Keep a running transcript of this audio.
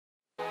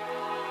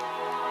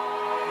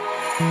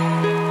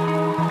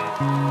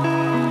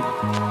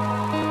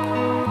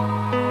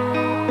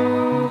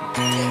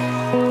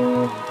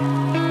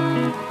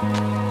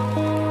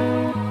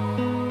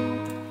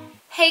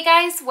Hey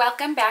guys,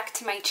 welcome back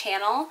to my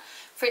channel.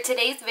 For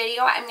today's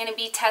video, I'm going to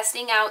be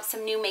testing out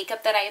some new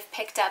makeup that I have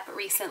picked up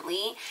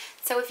recently.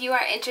 So if you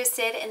are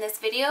interested in this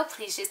video,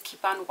 please just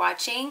keep on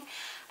watching.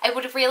 I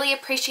would really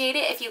appreciate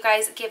it if you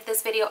guys give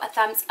this video a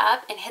thumbs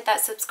up and hit that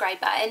subscribe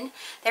button.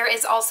 There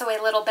is also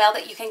a little bell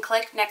that you can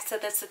click next to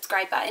the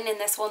subscribe button, and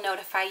this will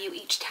notify you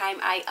each time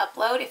I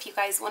upload if you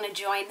guys want to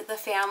join the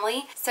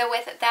family. So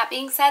with that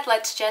being said,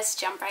 let's just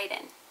jump right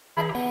in.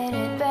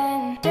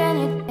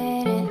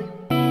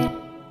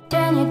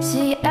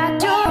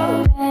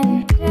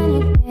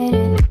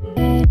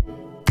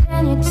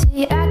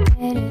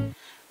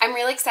 I'm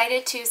really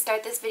excited to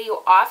start this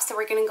video off, so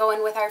we're going to go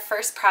in with our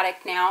first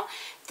product now.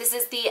 This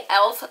is the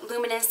e.l.f.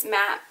 Luminous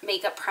Matte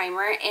Makeup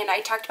Primer, and I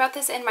talked about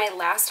this in my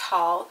last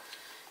haul.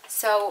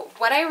 So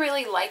what I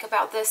really like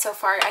about this so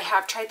far, I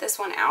have tried this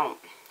one out.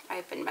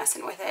 I've been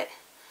messing with it.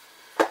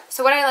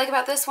 So what I like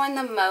about this one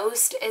the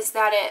most is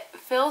that it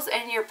fills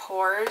in your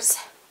pores.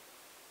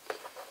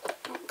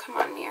 Oh, come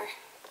on, mirror.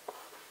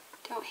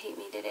 Don't hate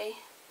me today.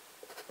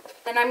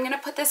 Then I'm going to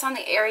put this on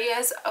the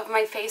areas of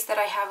my face that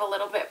I have a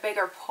little bit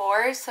bigger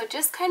pores. So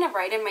just kind of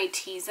right in my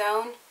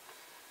T-zone.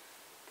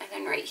 And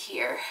then right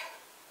here.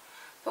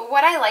 But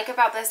what I like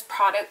about this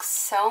product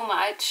so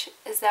much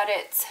is that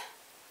it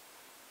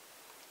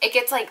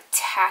gets like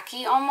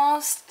tacky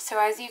almost. So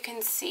as you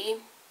can see,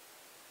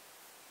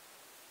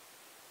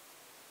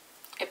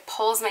 it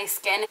pulls my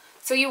skin.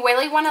 So you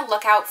really want to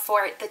look out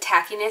for the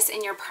tackiness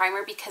in your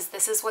primer, because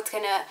this is what's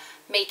going to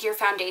make your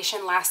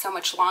foundation last so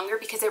much longer,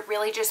 because it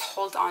really just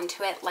holds on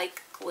to it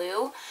like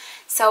glue.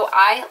 So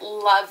I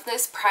love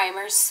this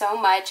primer so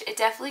much. It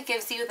definitely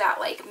gives you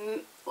that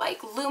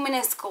like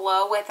luminous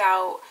glow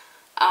without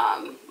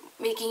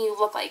making you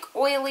look like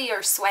oily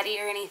or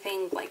sweaty or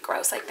anything like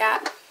gross like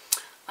that.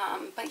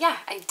 But yeah,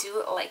 I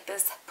do like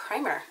this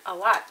primer a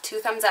lot. 2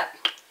 thumbs up.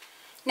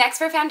 Next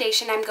for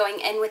foundation, I'm going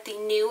in with the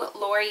new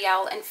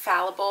L'Oreal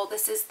Infallible.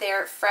 This is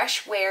their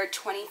Fresh Wear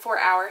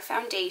 24-Hour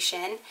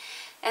Foundation,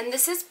 and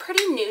this is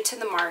pretty new to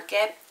the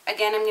market.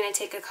 Again, I'm going to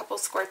take a couple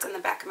squirts on the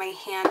back of my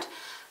hand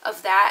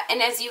of that,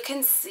 and as you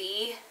can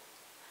see,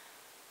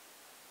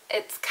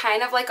 it's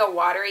kind of like a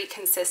watery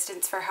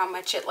consistency for how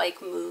much it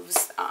like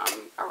moves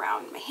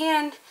around my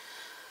hand.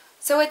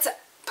 So it's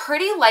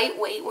pretty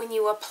lightweight when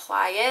you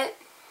apply it,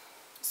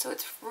 so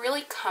it's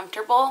really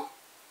comfortable.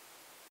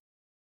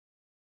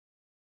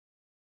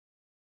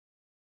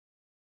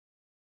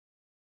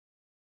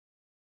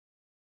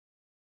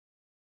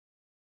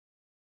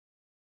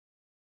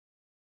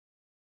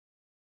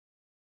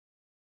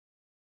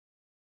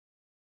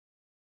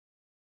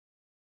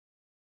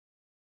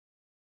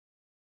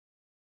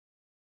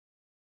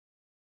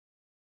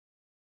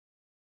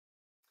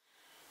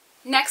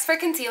 Next for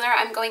concealer,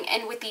 I'm going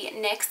in with the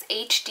NYX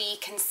HD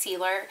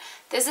Concealer.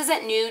 This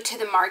isn't new to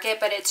the market,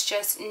 but it's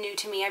just new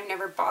to me. I've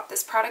never bought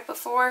this product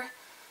before.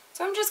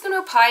 So I'm just going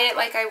to apply it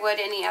like I would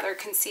any other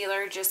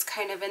concealer, just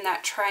kind of in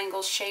that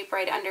triangle shape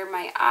right under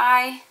my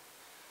eye.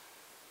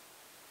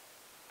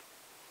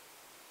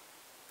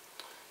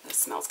 This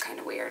smells kind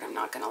of weird, I'm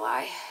not going to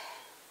lie.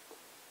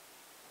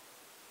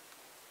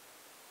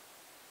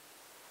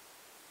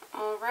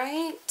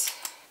 Alright.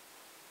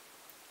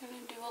 I'm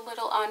going to do a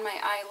little on my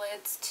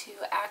eyelids to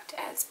act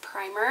as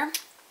primer,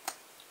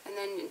 and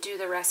then do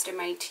the rest of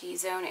my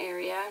T-zone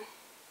area.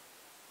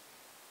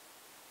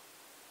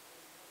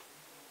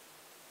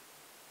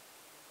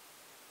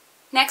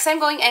 Next, I'm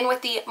going in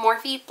with the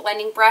Morphe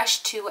blending brush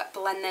to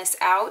blend this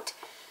out.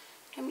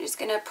 I'm just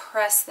going to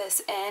press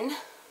this in.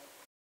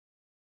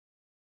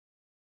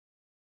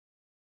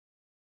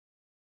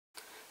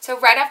 So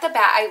right off the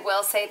bat, I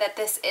will say that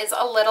this is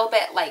a little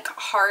bit like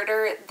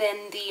harder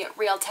than the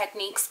Real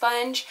Technique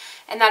sponge,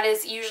 and that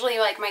is usually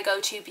like my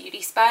go-to beauty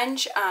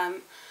sponge.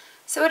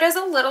 So it is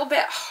a little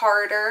bit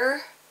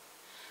harder,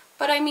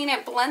 but I mean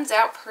it blends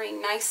out pretty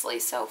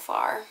nicely so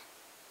far.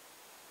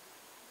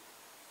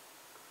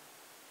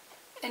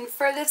 And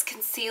for this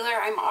concealer,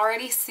 I'm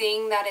already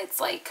seeing that it's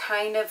like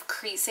kind of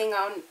creasing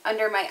on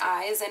under my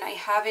eyes, and I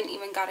haven't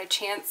even got a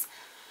chance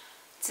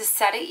to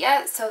set it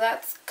yet, so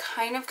that's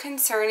kind of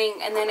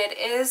concerning. And then it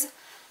is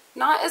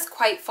not as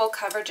quite full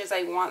coverage as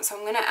I want, so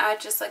I'm going to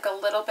add just like a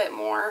little bit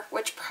more,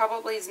 which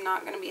probably is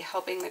not going to be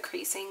helping the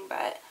creasing,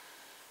 but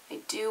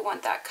I do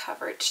want that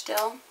coverage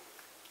still.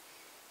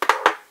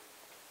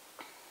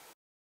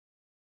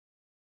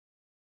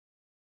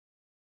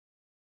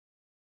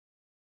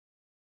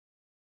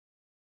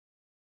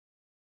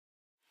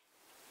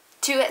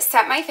 To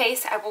set my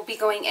face, I will be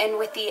going in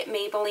with the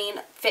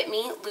Maybelline Fit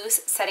Me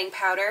Loose Setting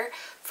Powder.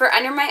 For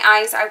under my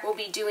eyes, I will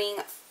be doing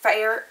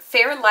fair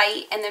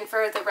light, and then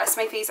for the rest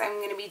of my face, I'm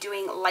going to be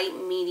doing light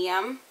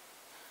medium.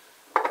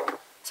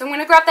 So I'm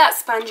going to grab that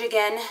sponge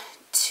again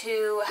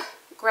to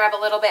grab a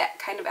little bit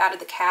kind of out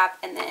of the cap,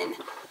 and then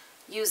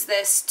use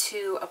this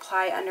to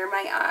apply under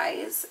my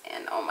eyes.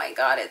 And oh my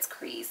god, it's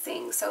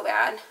creasing so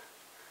bad.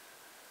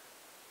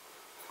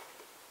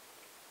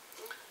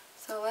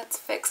 So let's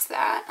fix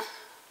that.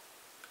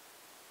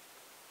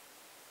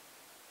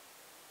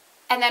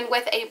 And then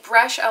with a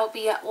brush, I'll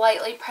be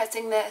lightly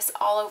pressing this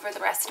all over the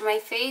rest of my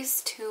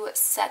face to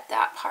set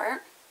that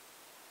part.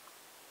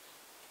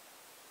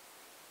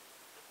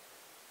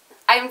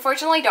 I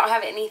unfortunately don't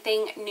have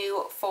anything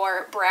new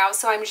for brows,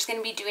 so I'm just going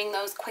to be doing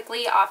those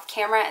quickly off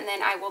camera, and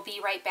then I will be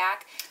right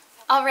back.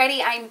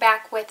 Alrighty, I'm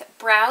back with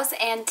brows,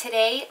 and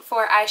today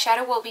for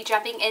eyeshadow we'll be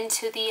jumping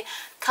into the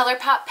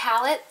ColourPop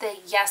palette, the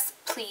Yes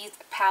Please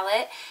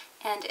palette,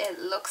 and it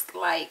looks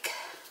like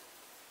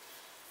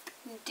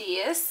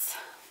this.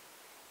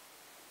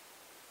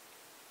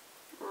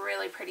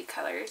 Really pretty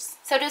colors.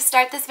 So to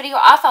start this video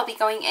off, I'll be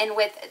going in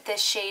with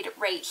this shade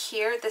right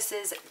here. This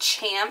is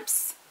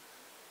Champs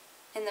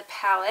in the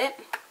palette.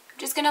 I'm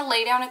just going to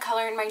lay down a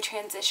color in my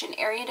transition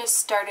area to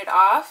start it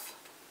off.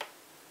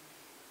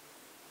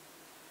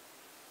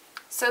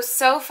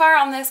 So far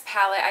on this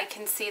palette, I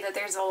can see that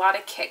there's a lot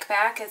of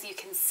kickback, as you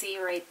can see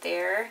right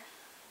there.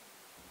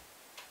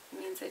 It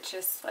means it's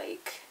just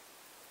like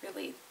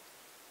really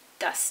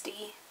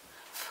dusty.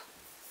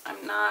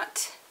 I'm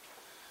not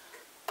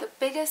the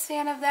biggest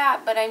fan of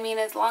that, but I mean,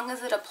 as long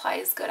as it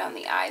applies good on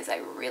the eyes, I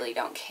really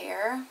don't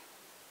care.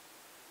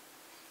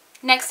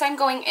 Next, I'm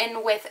going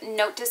in with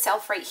Note to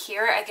Self right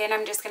here. Again,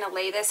 I'm just going to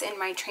lay this in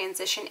my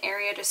transition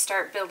area to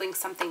start building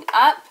something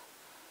up.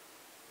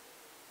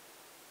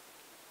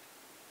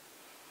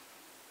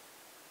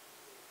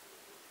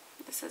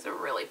 This is a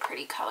really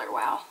pretty color,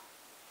 wow.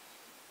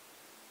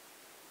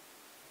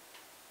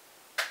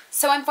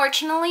 So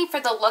unfortunately for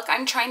the look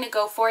I'm trying to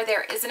go for,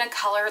 there isn't a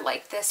color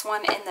like this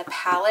one in the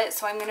palette.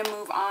 So I'm going to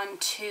move on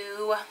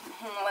to,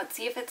 let's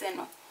see if it's in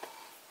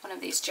one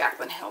of these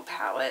Jaclyn Hill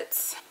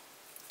palettes.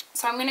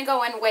 So I'm going to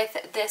go in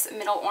with this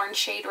middle orange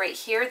shade right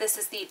here. This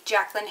is the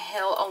Jaclyn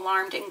Hill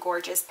Alarmed and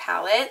Gorgeous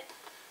palette.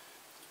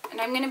 And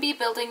I'm going to be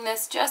building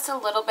this just a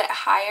little bit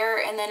higher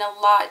and then a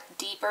lot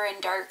deeper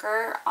and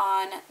darker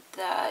on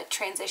the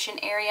transition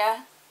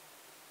area.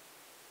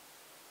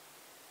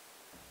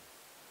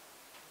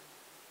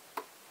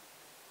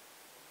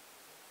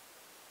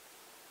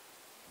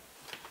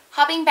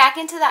 Hopping back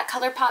into that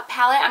ColourPop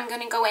palette, I'm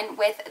going to go in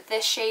with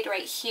this shade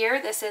right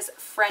here. This is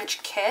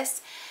French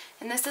Kiss,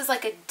 and this is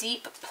like a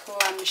deep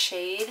plum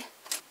shade.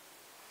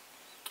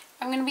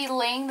 I'm going to be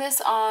laying this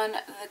on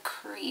the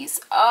crease.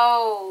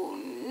 Oh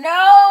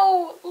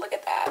no! Look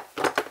at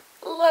that.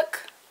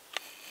 Look.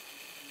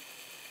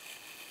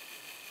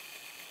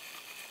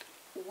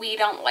 We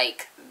don't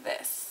like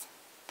this.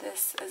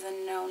 This is a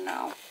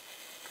no-no.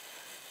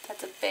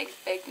 That's a big,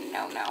 big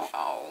no-no.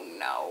 Oh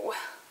no.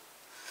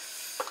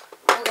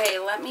 Okay,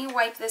 let me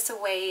wipe this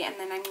away and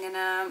then I'm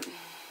gonna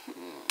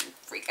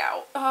freak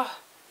out. Oh,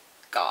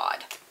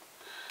 God.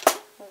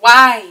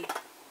 Why?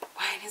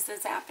 Why does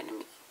this happen to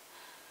me?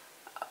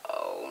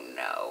 Oh,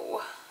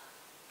 no.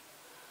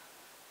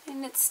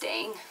 And it's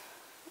staying.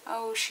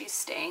 Oh, she's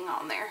staying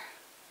on there.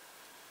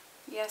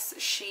 Yes,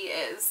 she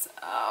is.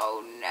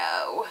 Oh,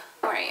 no.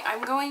 Alright,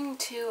 I'm going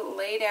to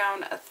lay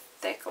down a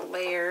thick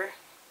layer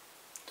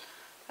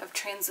of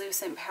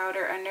translucent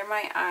powder under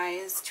my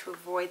eyes to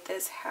avoid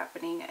this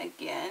happening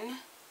again.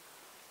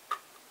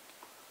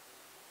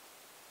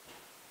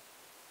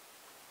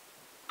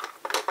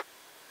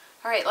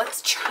 Alright,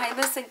 let's try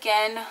this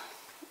again.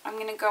 I'm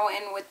going to go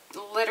in with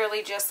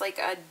literally just like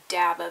a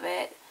dab of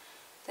it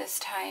this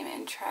time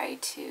and try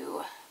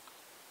to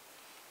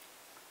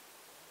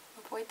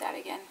avoid that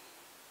again.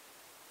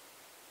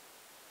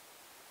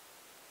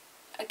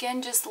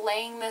 Again, just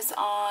laying this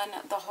on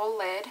the whole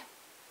lid.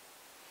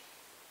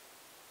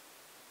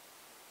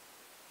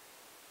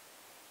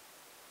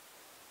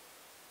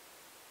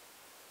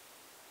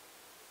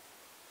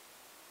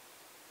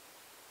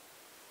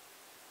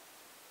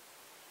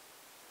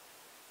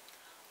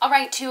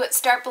 Alright, to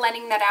start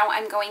blending that out,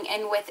 I'm going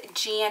in with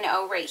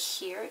GNO right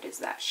here. It is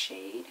that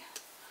shade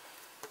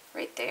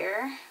right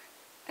there.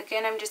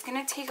 Again, I'm just going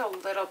to take a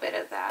little bit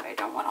of that. I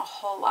don't want a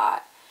whole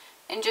lot.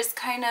 And just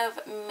kind of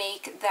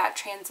make that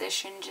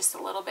transition just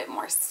a little bit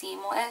more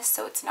seamless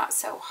so it's not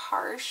so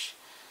harsh.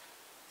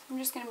 I'm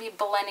just going to be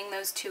blending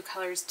those two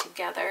colors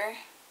together.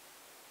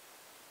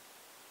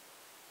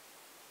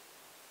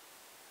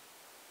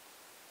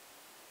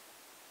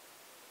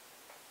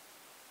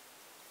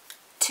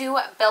 To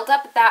build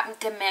up that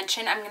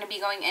dimension, I'm going to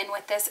be going in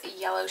with this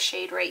yellow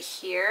shade right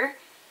here.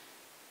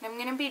 And I'm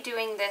going to be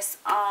doing this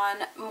on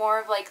more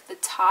of like the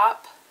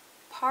top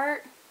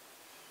part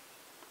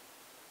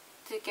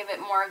to give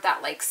it more of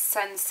that like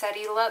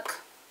sunset-y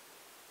look.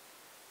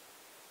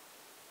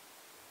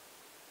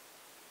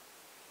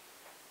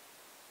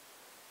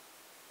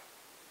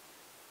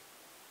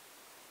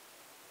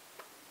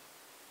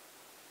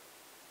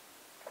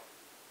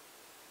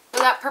 So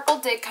that purple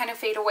did kind of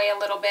fade away a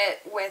little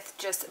bit with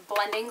just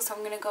blending, so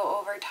I'm going to go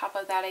over top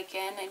of that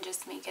again and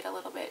just make it a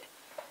little bit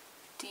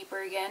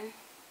deeper again.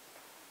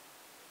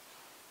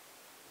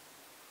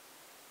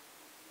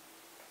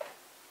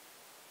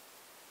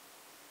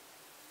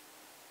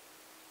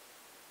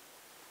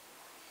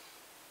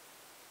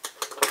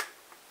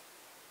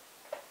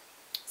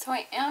 So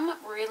I am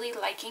really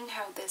liking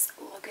how this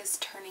look is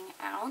turning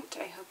out.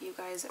 I hope you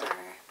guys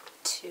are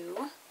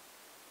too.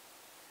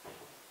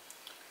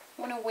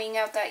 I want to wing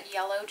out that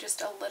yellow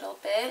just a little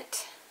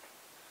bit.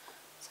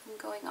 So I'm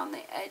going on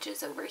the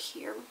edges over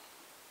here.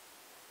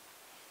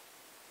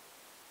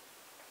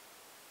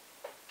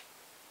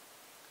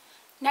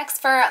 Next,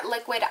 for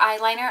liquid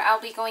eyeliner,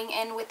 I'll be going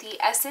in with the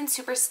Essence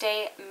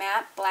Superstay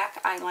Matte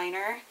Black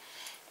Eyeliner.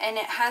 And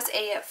it has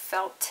a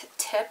felt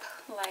tip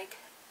like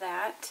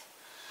that.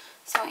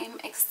 So I'm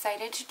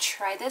excited to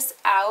try this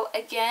out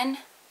again.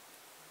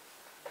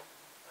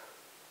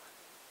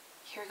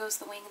 Here goes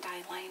the winged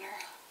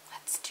eyeliner.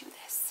 Let's do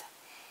this.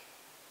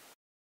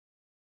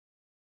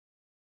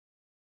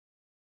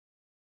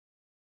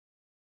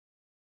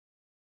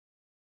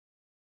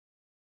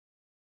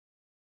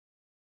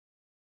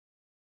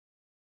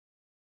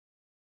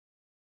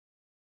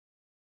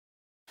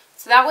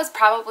 So that was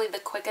probably the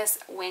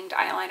quickest winged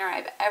eyeliner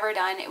I've ever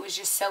done. It was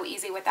just so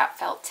easy with that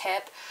felt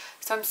tip.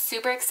 So I'm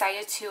super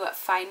excited to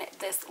find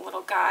this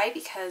little guy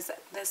because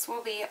this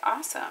will be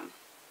awesome.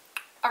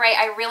 Alright,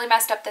 I really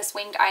messed up this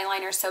winged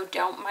eyeliner, so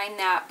don't mind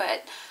that.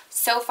 But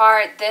so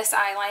far, this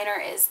eyeliner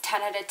is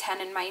 10 out of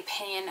 10 in my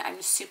opinion.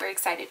 I'm super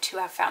excited to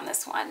have found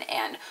this one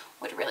and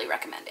would really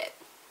recommend it.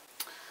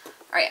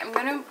 Alright, I'm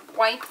going to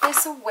wipe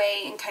this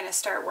away and kind of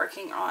start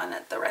working on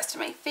the rest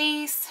of my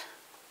face.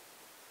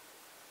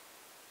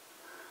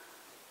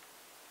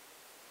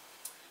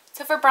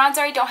 So for bronzer,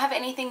 I don't have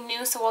anything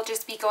new, so we'll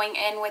just be going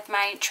in with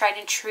my tried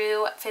and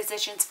true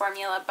Physicians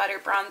Formula Butter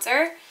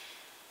Bronzer.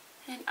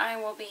 And I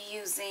will be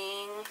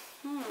using,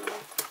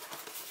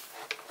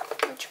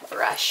 which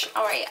brush?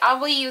 Alright,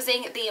 I'll be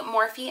using the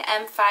Morphe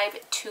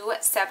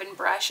M527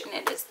 brush, and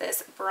it is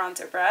this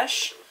bronzer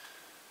brush.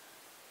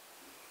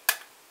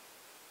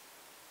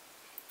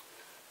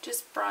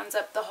 Just bronze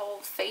up the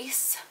whole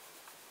face.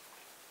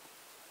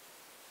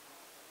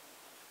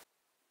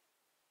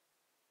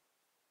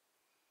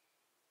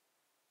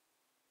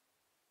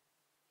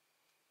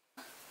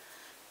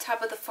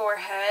 Top of the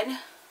forehead.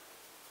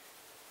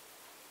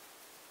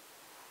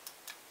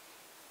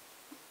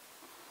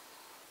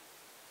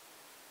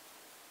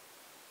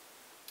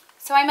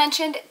 So I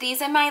mentioned these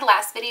in my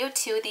last video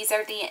too. These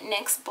are the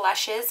NYX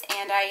blushes,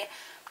 and I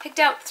picked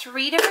out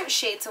 3 different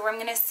shades, so I'm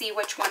going to see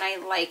which one I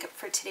like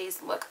for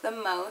today's look the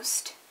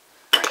most.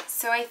 Alright,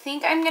 so I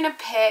think I'm going to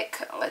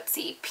pick, let's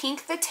see,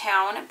 Pink the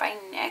Town by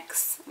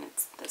NYX, and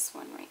it's this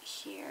one right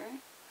here.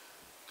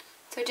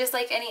 So just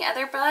like any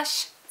other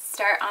blush,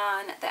 start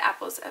on the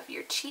apples of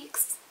your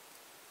cheeks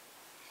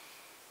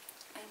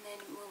and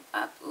then move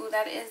up. Ooh,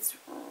 that is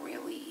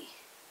really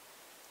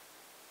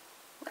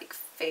like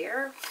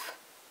fair.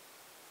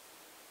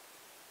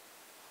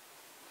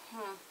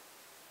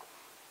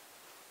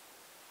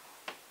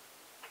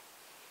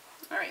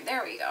 Alright,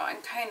 there we go.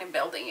 I'm kind of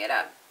building it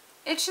up.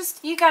 It's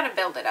just, you gotta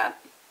build it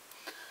up.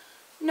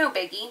 No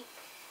biggie.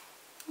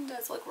 It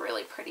does look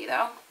really pretty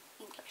though.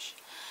 English.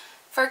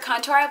 For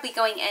contour, I'll be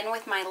going in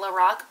with my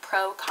Lorac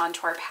Pro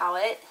Contour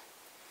Palette.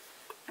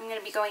 I'm going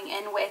to be going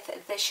in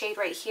with this shade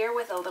right here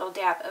with a little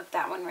dab of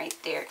that one right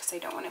there because I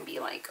don't want to be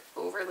like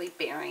overly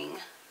bearing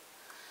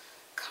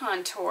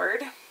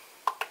contoured.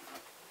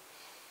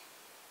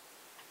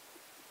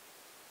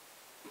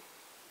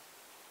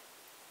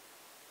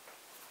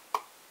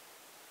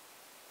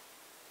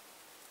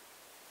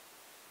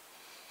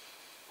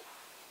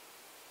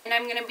 And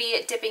I'm going to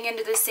be dipping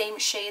into the same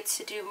shades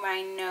to do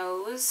my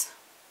nose.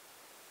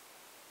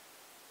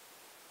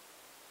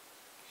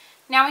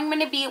 Now I'm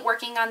going to be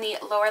working on the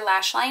lower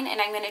lash line,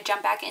 and I'm going to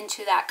jump back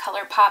into that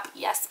ColourPop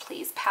Yes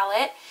Please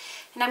palette.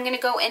 And I'm going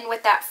to go in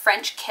with that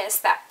French Kiss,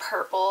 that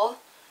purple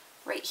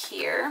right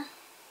here.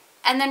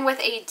 And then with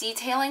a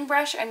detailing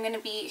brush, I'm going to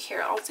be,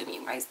 here, I'll zoom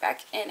you guys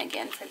back in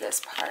again for this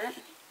part,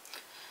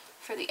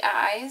 for the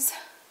eyes.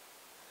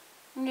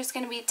 I'm just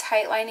going to be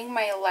tightlining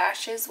my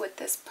lashes with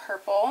this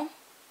purple.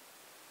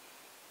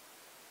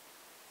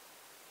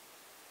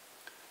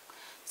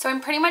 So I'm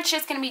pretty much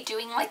just going to be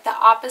doing like the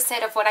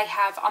opposite of what I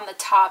have on the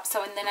top.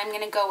 So, and then I'm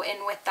going to go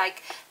in with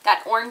like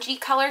that orangey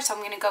color. So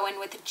I'm going to go in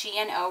with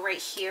GNO right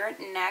here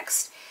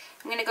next.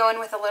 I'm going to go in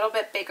with a little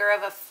bit bigger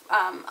of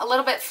a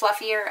little bit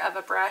fluffier of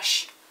a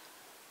brush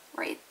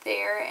right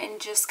there and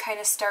just kind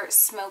of start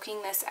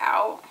smoking this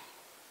out.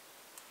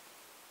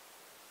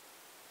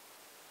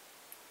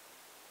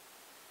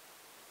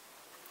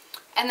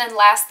 And then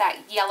last, that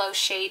yellow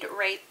shade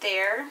right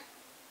there.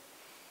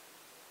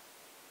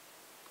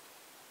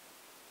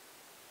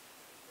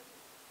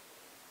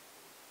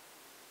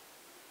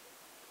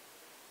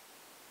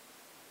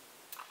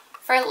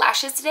 For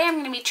lashes today, I'm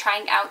going to be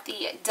trying out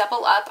the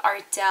Double Up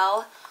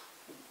Ardell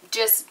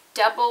just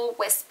double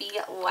wispy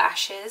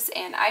lashes,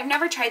 and I've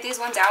never tried these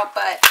ones out,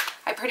 but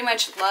I pretty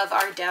much love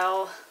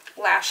Ardell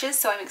lashes,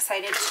 so I'm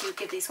excited to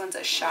give these ones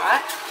a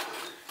shot.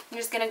 I'm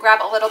just going to grab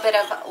a little bit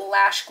of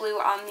lash glue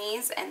on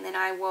these, and then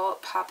I will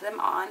pop them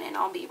on, and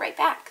I'll be right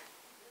back.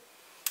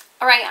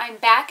 Alright, I'm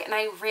back, and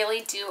I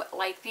really do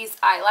like these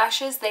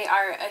eyelashes. They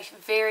are a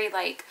very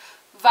like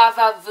Va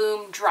Va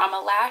Voom Drama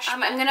Lash.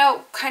 I'm going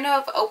to kind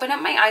of open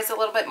up my eyes a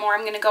little bit more.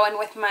 I'm going to go in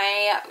with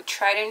my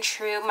tried and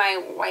true, my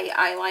white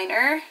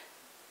eyeliner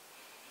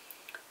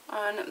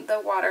on the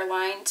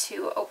waterline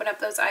to open up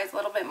those eyes a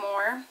little bit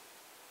more.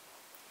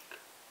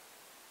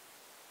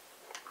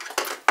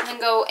 And then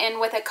go in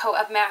with a coat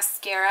of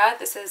mascara.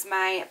 This is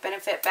my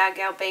Benefit Bad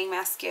Gal Bang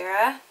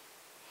Mascara.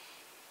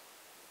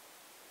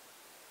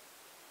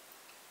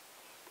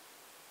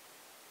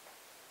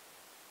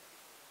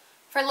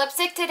 For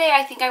lipstick today,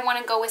 I think I want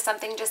to go with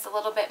something just a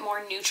little bit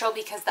more neutral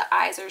because the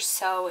eyes are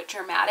so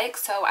dramatic.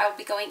 So I will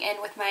be going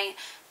in with my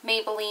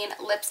Maybelline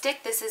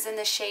lipstick. This is in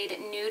the shade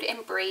Nude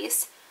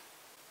Embrace.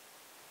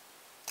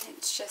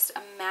 It's just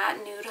a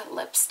matte nude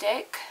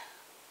lipstick.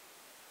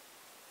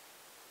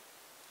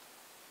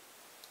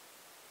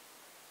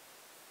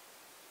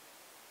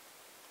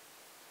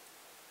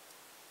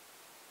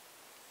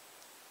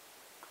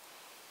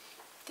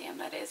 Damn,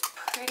 that is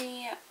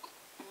pretty.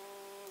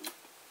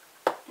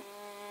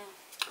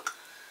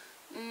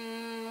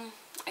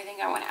 I think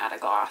I want to add a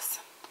gloss.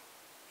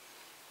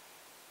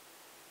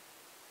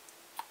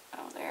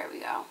 Oh, there we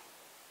go.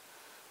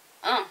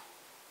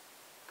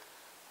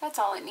 That's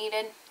all it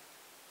needed.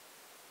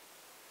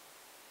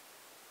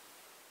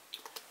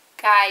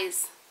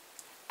 Guys,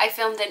 I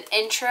filmed an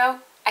intro,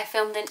 I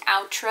filmed an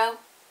outro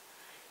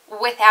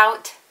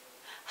without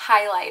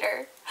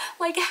highlighter.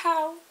 Like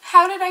how?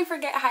 How did I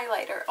forget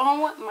highlighter?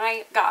 Oh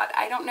my god,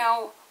 I don't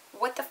know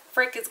what the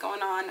frick is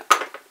going on.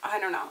 I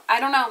don't know.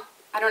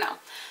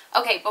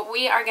 Okay, but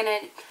we are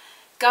gonna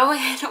go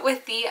in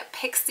with the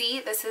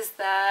Pixi. This is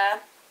the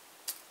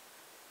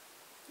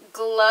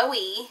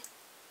Glowy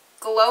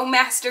Glow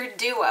Master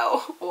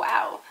Duo.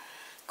 Wow,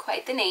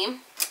 quite the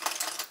name.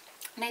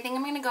 And I think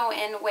I'm gonna go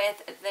in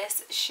with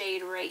this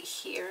shade right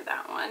here,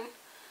 that one.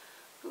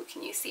 Ooh,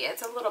 can you see it?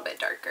 It's a little bit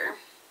darker.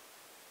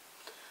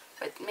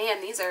 But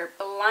man, these are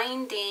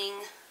blinding.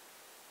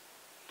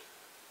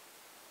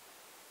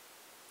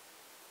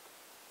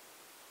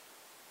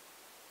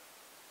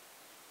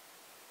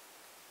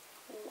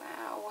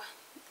 Wow,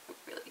 I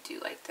really do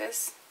like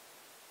this.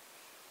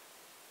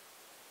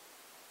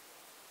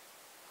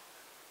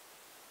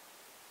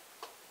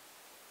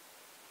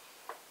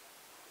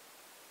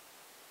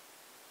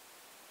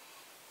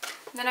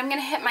 Then I'm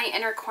going to hit my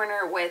inner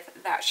corner with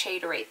that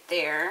shade right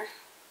there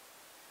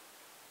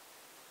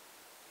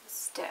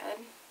instead.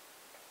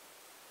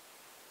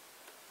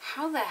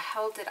 How the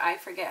hell did I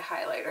forget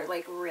highlighter?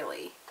 Like,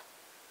 really?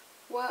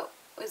 What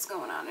is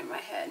going on in my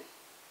head?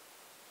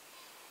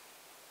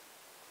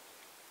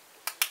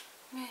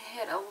 I'm going to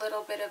hit a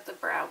little bit of the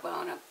brow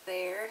bone up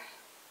there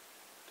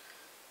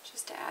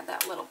just to add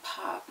that little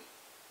pop.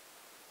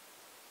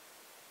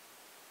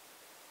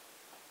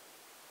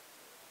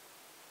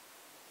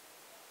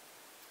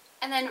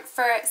 And then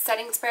for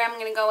setting spray, I'm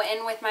going to go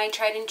in with my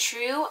tried and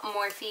true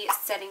Morphe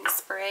setting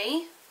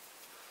spray.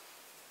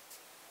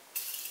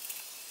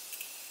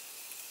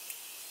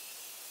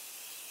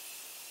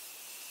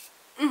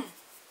 God,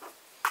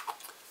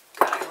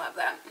 I love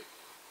that.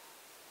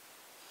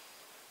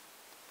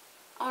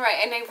 Alright,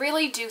 and I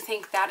really do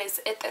think that is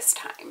it this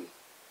time.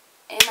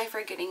 Am I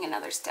forgetting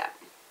another step?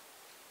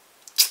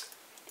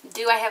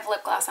 Do I have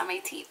lip gloss on my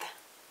teeth?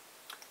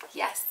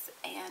 Yes,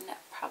 and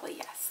probably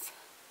yes.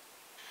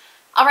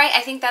 Alright,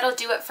 I think that'll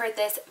do it for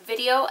this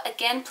video.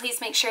 Again, please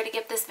make sure to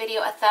give this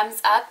video a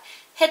thumbs up.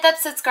 Hit that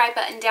subscribe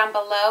button down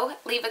below.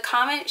 Leave a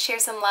comment, share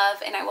some love,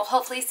 and I will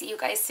hopefully see you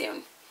guys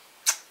soon.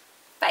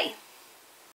 Bye.